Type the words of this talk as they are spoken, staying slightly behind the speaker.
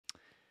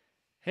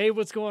Hey,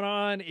 what's going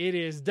on? It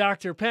is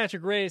Dr.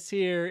 Patrick Reyes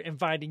here,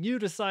 inviting you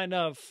to sign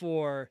up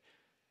for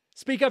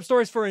Speak Up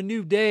Stories for a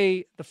New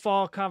Day, the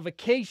Fall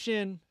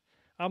Convocation.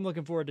 I'm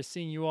looking forward to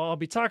seeing you all. I'll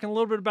be talking a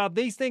little bit about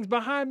these things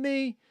behind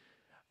me,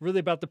 really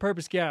about the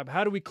purpose gap.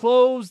 How do we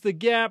close the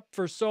gap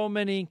for so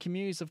many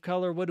communities of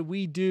color? What do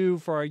we do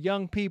for our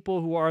young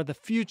people who are the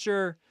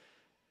future?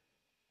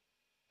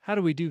 How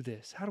do we do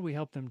this? How do we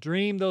help them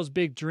dream those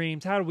big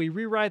dreams? How do we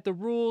rewrite the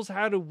rules?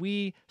 How do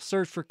we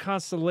search for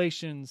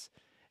constellations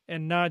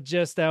and not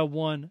just that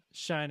one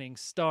shining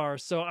star?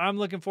 So I'm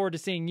looking forward to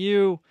seeing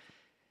you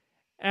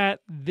at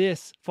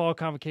this Fall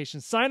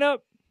Convocation. Sign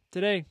up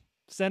today.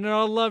 Sending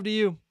all the love to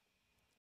you.